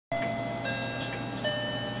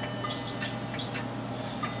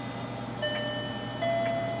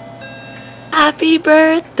Happy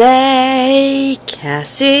birthday,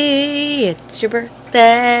 Cassie. It's your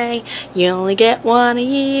birthday. You only get one a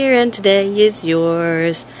year and today is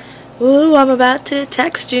yours. Ooh, I'm about to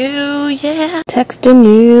text you, yeah. Texting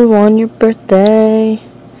you on your birthday.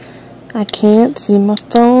 I can't see my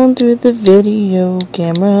phone through the video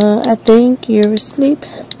camera. I think you're asleep,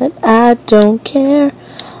 but I don't care.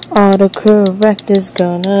 Autocorrect is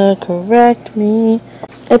gonna correct me.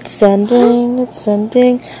 It's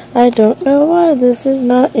sending. I don't know why this is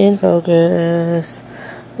not in focus.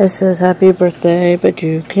 It says happy birthday, but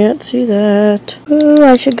you can't see that. Ooh,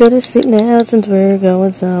 I should go to sleep now since we're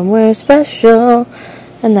going somewhere special.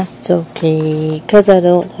 And that's okay, 'cause I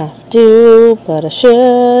don't have to, but I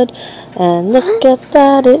should. And look at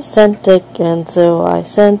that, it sent again, so I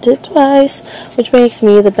sent it twice, which makes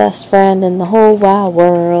me the best friend in the whole wide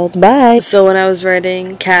world. Bye! So when I was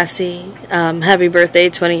writing Cassie, happy birthday,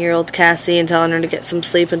 20-year-old Cassie, and telling her to get some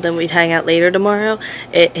sleep and then we'd hang out later tomorrow,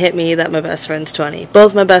 it hit me that my best friend's 20.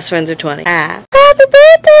 Both my best friends are 20. Happy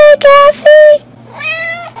birthday, Cassie!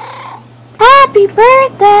 Happy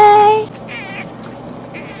birthday!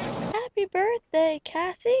 Happy birthday,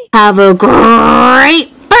 Cassie! Have a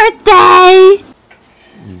great birthday!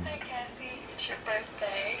 Hi Cassie, it's your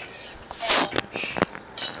birthday.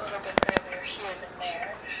 Just a little bit earlier here than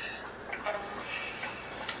there.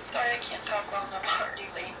 Sorry I can't talk long, I'm already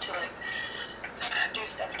late to do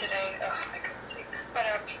stuff today. Oh, I couldn't sleep. But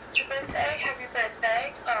it's your birthday, happy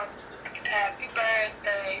birthday. Happy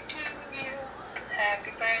birthday to you.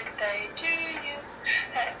 Happy birthday to you.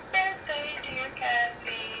 Happy birthday, dear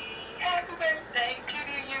Cassie. Happy birthday to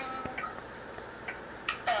you.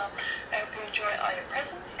 I hope you enjoy all your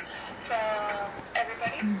presents from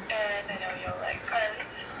everybody, and I know you'll like Carly's,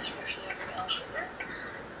 especially every mail shipper.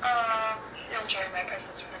 You'll enjoy my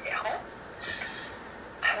presents when I get home.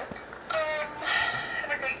 I hope.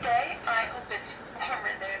 Have a great day. I hope it's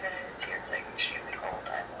warmer there than it is here. It's like extremely cold.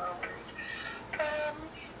 I'm a little worried.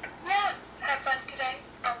 Yeah, have fun today.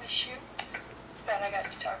 I'll miss you. But I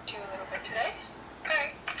got to talk to you a little bit today.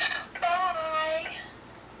 Alright, bye!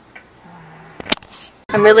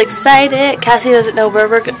 I'm really excited. Cassie doesn't know where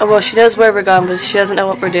we're well, she knows where we're going, but she doesn't know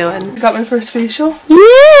what we're doing. Got my first facial.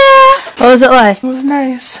 Yeah! What was it like? It was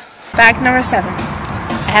nice. Fact number 7.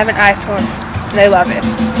 I have an iPhone, and I love it.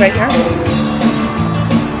 It's right here.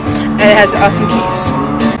 And it has awesome keys.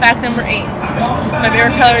 Fact number 8. My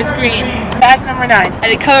favorite color is green. Fact number 9. I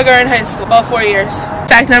did color guard in high school, all 4 years.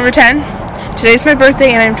 Fact number 10. Today's my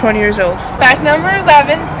birthday, and I'm 20 years old. Fact number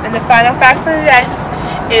 11, and the final fact for today,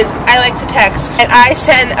 is I like to text, and I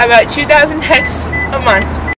send about 2,000 texts a month.